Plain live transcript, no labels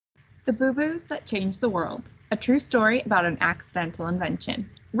The Boo-Boos That Changed the World, a true story about an accidental invention.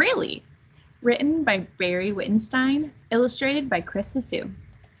 Really? Written by Barry Wittenstein, illustrated by Chris Hsu.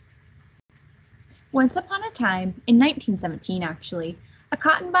 Once upon a time, in 1917 actually, a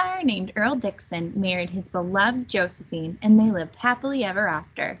cotton buyer named Earl Dixon married his beloved Josephine and they lived happily ever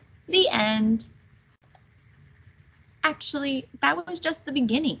after. The end. Actually, that was just the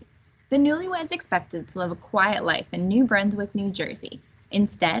beginning. The newlyweds expected to live a quiet life in New Brunswick, New Jersey.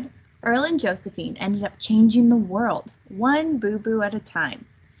 Instead, Earl and Josephine ended up changing the world, one boo-boo at a time.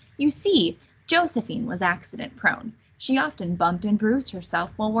 You see, Josephine was accident-prone. She often bumped and bruised herself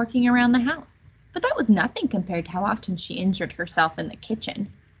while working around the house. But that was nothing compared to how often she injured herself in the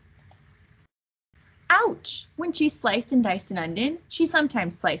kitchen. Ouch! When she sliced and diced an onion, she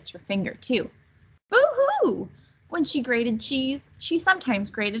sometimes sliced her finger too. Boo-hoo! When she grated cheese, she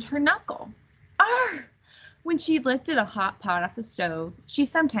sometimes grated her knuckle. Arr! When she lifted a hot pot off the stove, she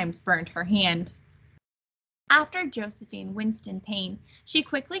sometimes burned her hand. After Josephine winced in pain, she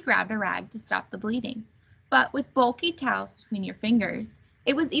quickly grabbed a rag to stop the bleeding. But with bulky towels between your fingers,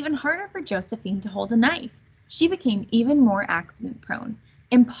 it was even harder for Josephine to hold a knife. She became even more accident-prone.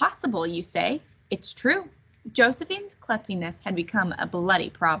 Impossible, you say? It's true. Josephine's klutziness had become a bloody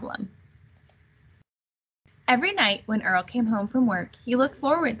problem. Every night when Earl came home from work, he looked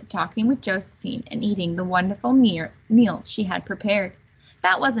forward to talking with Josephine and eating the wonderful meal she had prepared.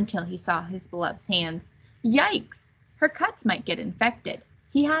 That was until he saw his beloved's hands. Yikes! Her cuts might get infected.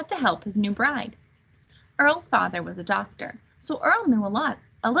 He had to help his new bride. Earl's father was a doctor, so Earl knew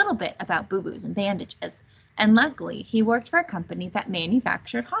a little bit about boo-boos and bandages, and luckily he worked for a company that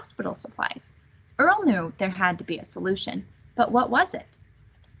manufactured hospital supplies. Earl knew there had to be a solution, but what was it?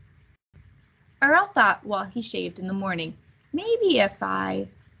 Earl thought while he shaved in the morning,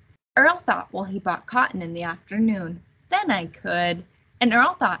 Earl thought while he bought cotton in the afternoon, then I could. And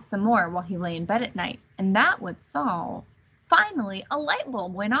Earl thought some more while he lay in bed at night, and that would solve. Finally, a light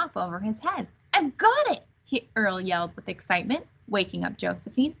bulb went off over his head. I've got it! Earl yelled with excitement, waking up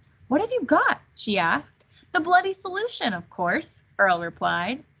Josephine. What have you got? She asked. The bloody solution, of course, Earl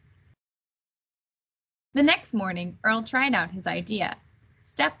replied. The next morning, Earl tried out his idea.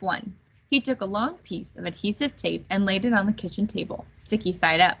 Step 1. He took a long piece of adhesive tape and laid it on the kitchen table, sticky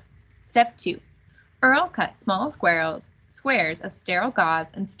side up. Step 2. Earl cut small squares of sterile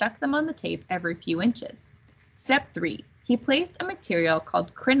gauze and stuck them on the tape every few inches. Step 3. He placed a material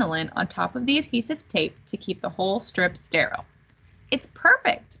called crinoline on top of the adhesive tape to keep the whole strip sterile. It's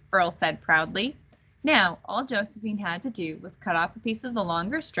perfect, Earl said proudly. Now, all Josephine had to do was cut off a piece of the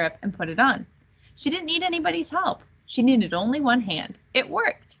longer strip and put it on. She didn't need anybody's help. She needed only one hand. It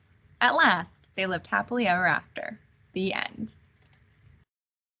worked. At last, they lived happily ever after. The end.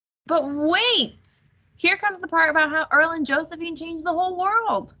 But wait! Here comes the part about how Earl and Josephine changed the whole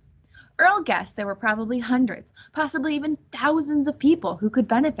world. Earl guessed there were probably hundreds, possibly even thousands of people who could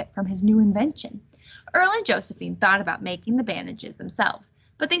benefit from his new invention. Earl and Josephine thought about making the bandages themselves,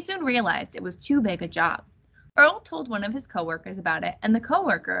 but they soon realized it was too big a job. Earl told one of his coworkers about it, and the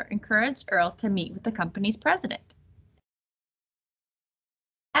coworker encouraged Earl to meet with the company's president.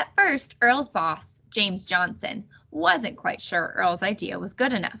 At first, Earl's boss, James Johnson, wasn't quite sure Earl's idea was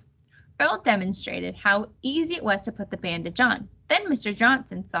good enough. Earl demonstrated how easy it was to put the bandage on. Then Mr.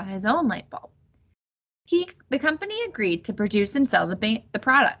 Johnson saw his own light bulb. The company agreed to produce and sell the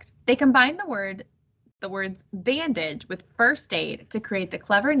product. They combined the words bandage with first aid to create the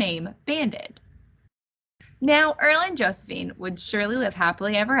clever name Band-Aid. Now, Earl and Josephine would surely live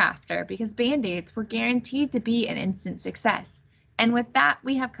happily ever after because Band-Aids were guaranteed to be an instant success. And with that,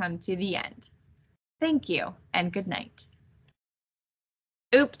 we have come to the end. Thank you, and good night.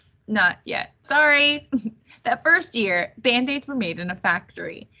 Oops, not yet. Sorry. That first year, Band-Aids were made in a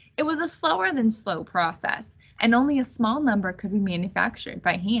factory. It was a slower than slow process, and only a small number could be manufactured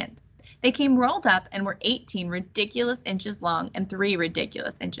by hand. They came rolled up and were 18 ridiculous inches long and 3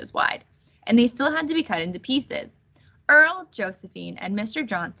 ridiculous inches wide, and they still had to be cut into pieces. Earl, Josephine, and Mr.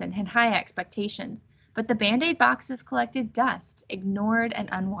 Johnson had high expectations, but the Band-Aid boxes collected dust, ignored and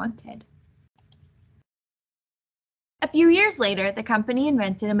unwanted. A few years later, the company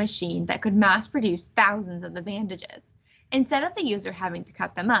invented a machine that could mass produce thousands of the bandages. Instead of the user having to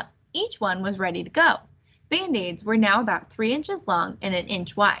cut them up, each one was ready to go. Band-Aids were now about 3 inches long and 1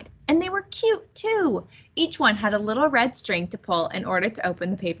 inch wide, and they were cute too. Each one had a little red string to pull in order to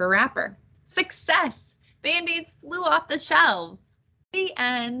open the paper wrapper. Success! Band-Aids flew off the shelves. The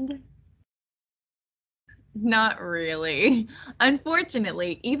end. Not really.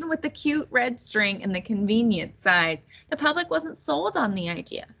 Unfortunately, even with the cute red string and the convenient size, the public wasn't sold on the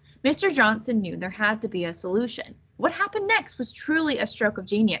idea. Mr. Johnson knew there had to be a solution. What happened next was truly a stroke of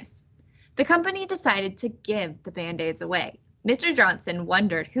genius. The company decided to give the Band-Aids away. Mr. Johnson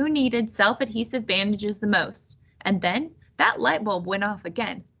wondered who needed self-adhesive bandages the most, and then that light bulb went off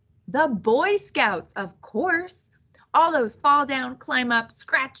again. The Boy Scouts, of course! All those fall down, climb up,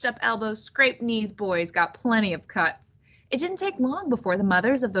 scratched up elbows, scraped knees boys got plenty of cuts. It didn't take long before the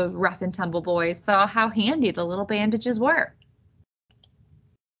mothers of those rough and tumble boys saw how handy the little bandages were.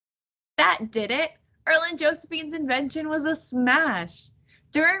 That did it! Earl and Josephine's invention was a smash!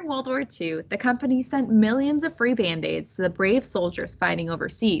 During World War II, the company sent millions of free Band-Aids to the brave soldiers fighting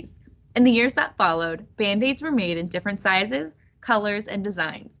overseas. In the years that followed, Band-Aids were made in different sizes, colors, and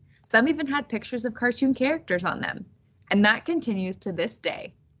designs. Some even had pictures of cartoon characters on them. And that continues to this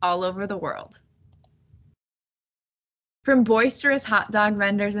day, all over the world. From boisterous hot dog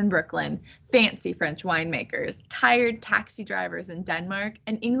vendors in Brooklyn, fancy French winemakers, tired taxi drivers in Denmark,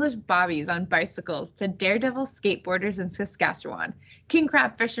 and English bobbies on bicycles to daredevil skateboarders in Saskatchewan, king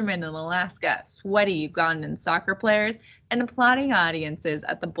crab fishermen in Alaska, sweaty Ugandan soccer players, and applauding audiences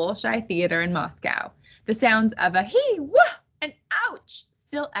at the Bolshoi Theater in Moscow. The sounds of a hee, wah, and ouch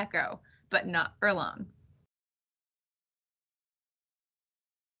still echo, but not for long.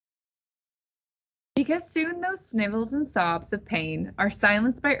 Because soon those snivels and sobs of pain are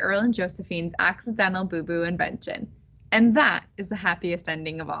silenced by Earl and Josephine's accidental boo-boo invention. And that is the happiest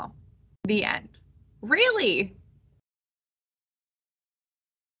ending of all. The end. Really?